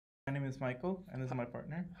is Michael, and this is my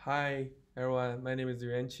partner. Hi everyone, my name is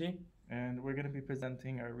Yuanqi. And we're going to be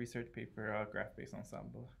presenting our research paper, Graph-Based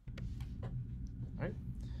Ensemble. Alright,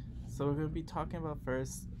 so we're going to be talking about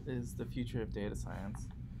first is the future of data science.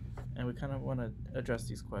 And we kind of want to address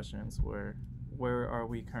these questions where are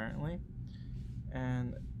we currently?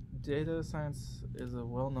 And data science is a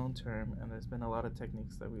well-known term, and there's been a lot of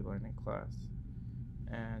techniques that we learn in class.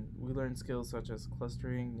 And we learn skills such as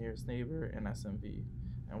clustering, nearest neighbor, and SMV.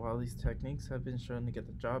 And while these techniques have been shown to get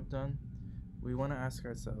the job done, we want to ask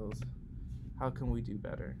ourselves, how can we do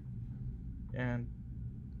better? And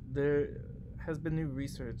there has been new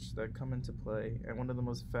research that come into play, and one of the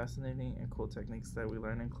most fascinating and cool techniques that we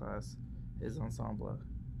learn in class is Ensemble.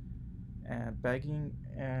 And bagging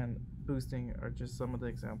and boosting are just some of the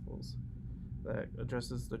examples that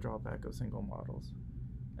addresses the drawback of single models.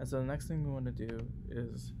 And so the next thing we want to do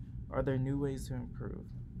is, are there new ways to improve?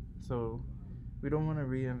 So we don't want to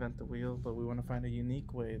reinvent the wheel, but we want to find a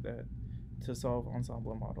unique way to solve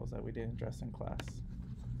ensemble models that we didn't address in class.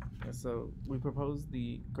 And so we propose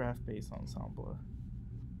the graph-based ensemble.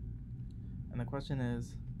 And the question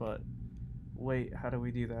is, but wait, how do we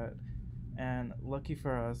do that? And lucky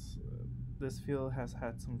for us, this field has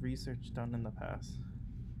had some research done in the past.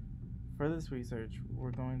 For this research, we're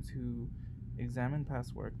going to examine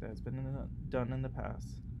past work that has been done in the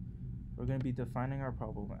past. We're going to be defining our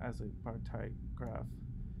problem as a bipartite graph.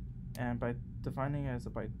 And by defining it as a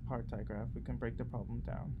bipartite graph, we can break the problem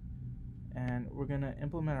down. And we're going to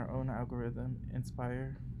implement our own algorithm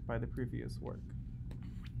inspired by the previous work.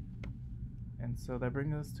 And so that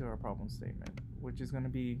brings us to our problem statement, which is going to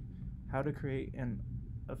be how to create an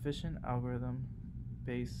efficient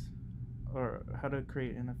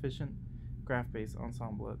graph-based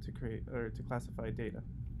ensemble to classify data.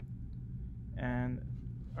 And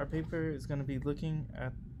our paper is going to be looking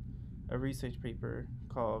at a research paper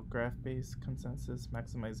called Graph-Based Consensus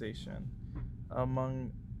Maximization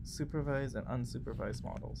among supervised and unsupervised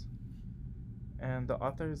models. And the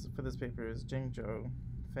authors for this paper is Jing Zhou,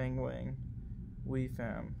 Feng Wang, Wei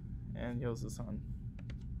Pham, and Yozu Sun.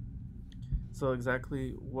 So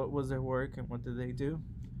exactly what was their work and what did they do?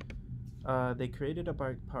 They created a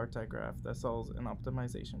bipartite graph that solves an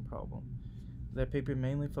optimization problem. Their paper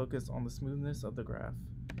mainly focused on the smoothness of the graph,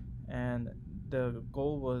 and the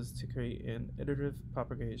goal was to create an iterative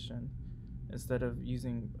propagation instead of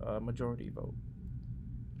using a majority vote.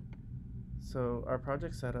 So our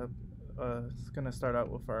project setup is going to start out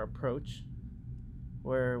with our approach,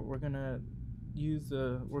 where we're going to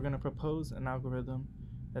propose an algorithm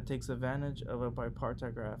that takes advantage of a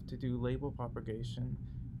bipartite graph to do label propagation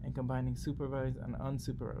and combining supervised and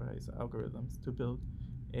unsupervised algorithms to build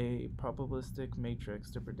a probabilistic matrix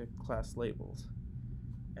to predict class labels.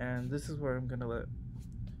 And this is where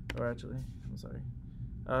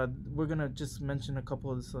we're gonna just mention a couple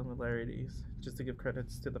of the similarities just to give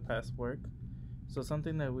credits to the past work. So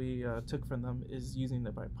something that we took from them is using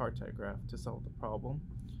the bipartite graph to solve the problem.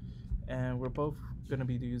 And we're both gonna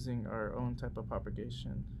be using our own type of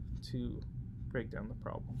propagation to break down the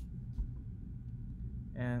problem.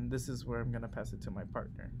 And this is where I'm gonna pass it to my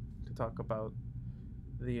partner to talk about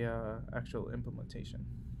the actual implementation.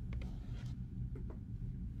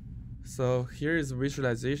 So here is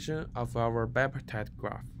visualization of our bipartite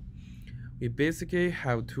graph. We basically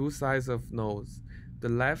have two sides of nodes. The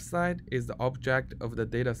left side is the object of the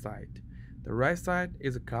data side. The right side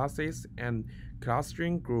is classes and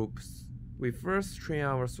clustering groups. We first train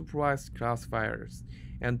our supervised classifiers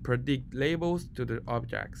and predict labels to the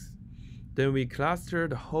objects. Then we cluster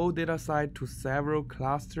the whole data set to several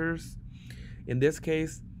clusters. In this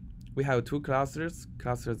case, we have two clusters,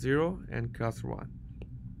 cluster 0 and cluster 1.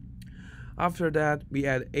 After that, we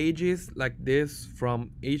add edges like this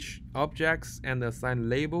from each objects and assign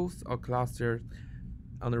labels or clusters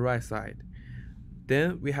on the right side.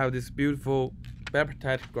 Then we have this beautiful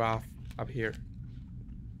bipartite graph up here.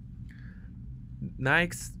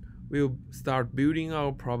 Next, we'll start building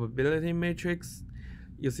our probability matrix.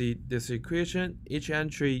 You see this equation, each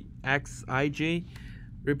entry xij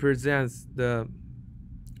represents the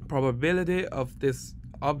probability of this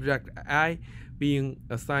object I being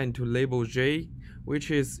assigned to label j, which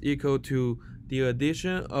is equal to the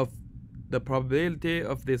addition of the probability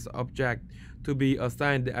of this object to be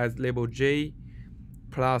assigned as label j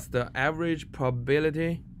plus the average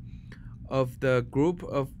probability of the group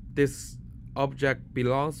of this object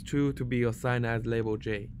belongs to be assigned as label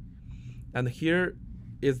j. And here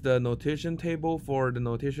is the notation table for the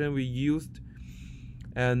notation we used,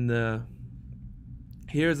 and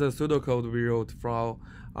here's the pseudocode we wrote for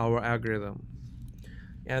our algorithm.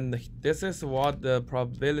 And this is what the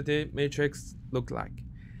probability matrix look like.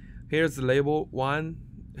 Here's the label 1,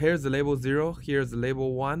 here's the label 0, here's the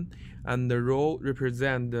label 1, and the row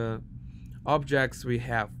represent the objects we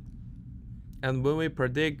have. And when we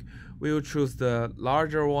predict, we will choose the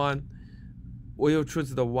larger one. We will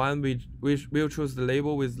choose the one which will choose the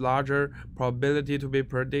label with larger probability to be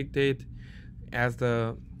predicted as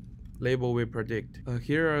the label we predict.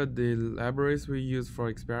 Here are the libraries we use for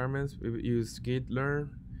experiments. We use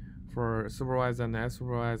sklearn for supervised and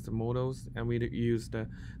unsupervised models, and we use the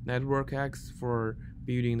network X for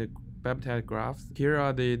building the peptide graphs. Here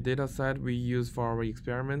are the dataset we use for our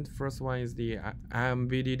experiment. First one is the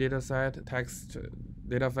IMVD dataset, text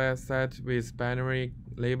dataset with binary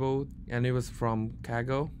label, and it was from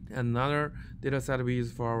Kaggle. Another dataset we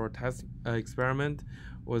use for our test experiment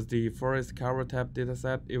was the forest cover type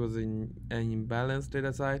dataset. It was an imbalanced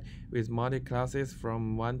dataset with multi-classes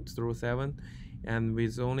from 1 through 7 and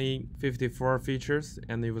with only 54 features,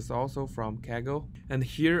 and it was also from Kaggle. And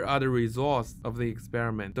here are the results of the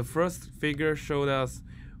experiment. The first figure showed us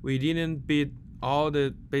we didn't beat all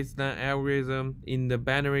the baseline algorithm in the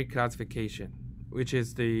binary classification, which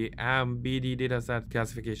is the IMVD dataset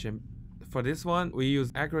classification. For this one, we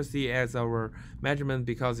use accuracy as our measurement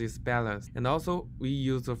because it's balanced. And also, we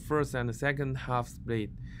use the first and the second half split.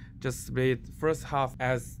 Just split first half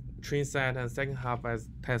as train set and second half as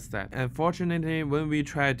test set. Unfortunately, when we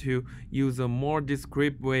try to use a more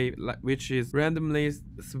discrete way, which is randomly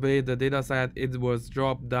split the dataset, it was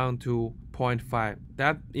dropped down to 0.5.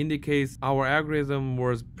 That indicates our algorithm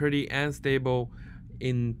was pretty unstable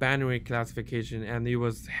in binary classification, and it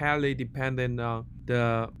was highly dependent on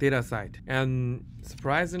the dataset. And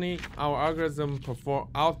surprisingly, our algorithm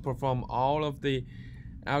outperformed all of the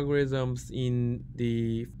algorithms in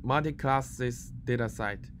the multi-classes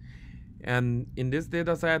dataset. And in this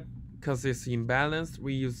dataset, because it's imbalanced,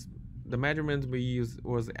 we use the measurement we used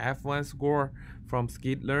was F1 score from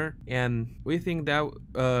sklearn, and we think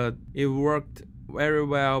that it worked very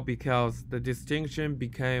well because the distinction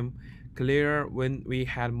became clear when we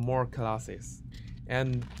had more classes.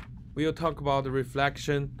 And we'll talk about the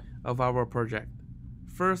reflection of our project.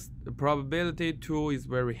 First, the probability tool is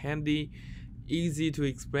very handy, easy to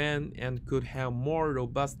expand, and could have more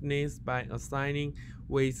robustness by assigning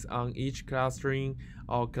weights on each clustering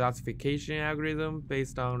or classification algorithm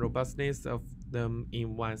based on robustness of them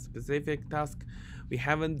in one specific task. We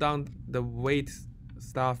haven't done the weight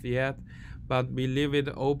stuff yet, but we leave it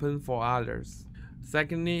open for others.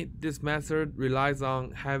 Secondly, this method relies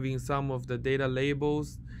on having some of the data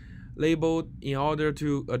labeled in order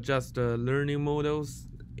to adjust the learning models.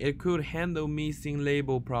 It could handle missing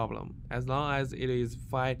label problem as long as it is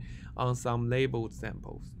fed on some labeled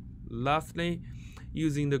samples. Lastly,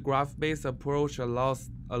 using the graph-based approach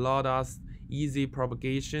allowed us easy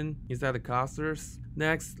propagation inside the clusters.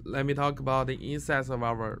 Next, let me talk about the insights of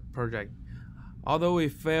our project. Although we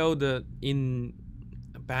failed in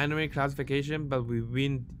binary classification, but we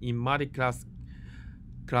win in multi-class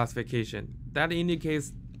classification. That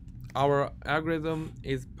indicates our algorithm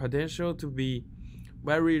is potential to be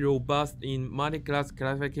very robust in multi-class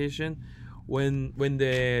classification when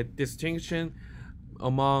the distinction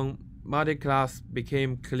among multi-class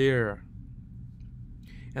became clearer.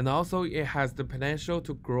 And also it has the potential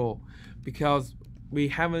to grow because we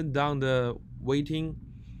haven't done the weighting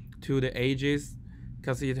to the edges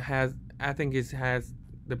because I think it has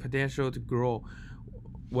the potential to grow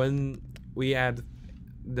when we add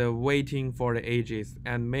the weighting for the edges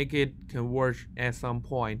and make it converge at some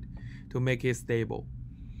point to make it stable.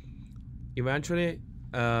 Eventually,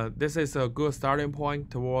 this is a good starting point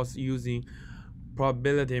towards using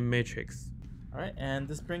probability matrix. All right, and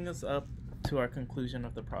this brings us up to our conclusion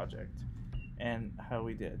of the project and how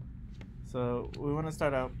we did. So we want to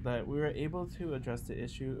start out that we were able to address the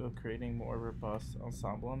issue of creating more robust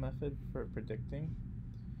ensemble method for predicting.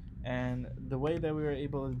 And the way that we were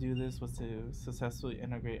able to do this was to successfully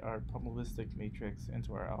integrate our probabilistic matrix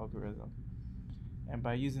into our algorithm. And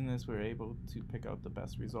by using this, we were able to pick out the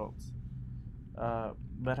best results.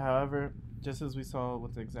 But however, just as we saw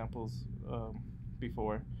with the examples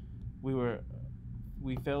before,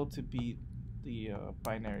 we failed to beat the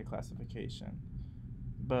binary classification.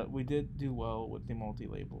 But we did do well with the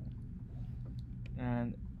multi-label.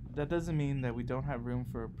 And that doesn't mean that we don't have room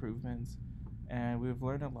for improvements. And we've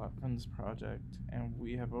learned a lot from this project, and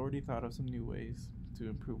we have already thought of some new ways to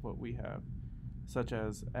improve what we have, such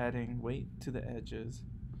as adding weight to the edges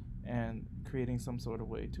and creating some sort of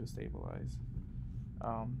way to stabilize.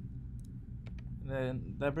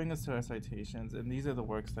 Then that brings us to our citations, and these are the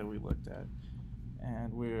works that we looked at.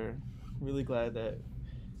 And we're really glad that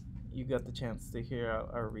you got the chance to hear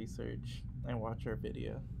our research and watch our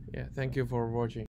video. Yeah, thank you for watching.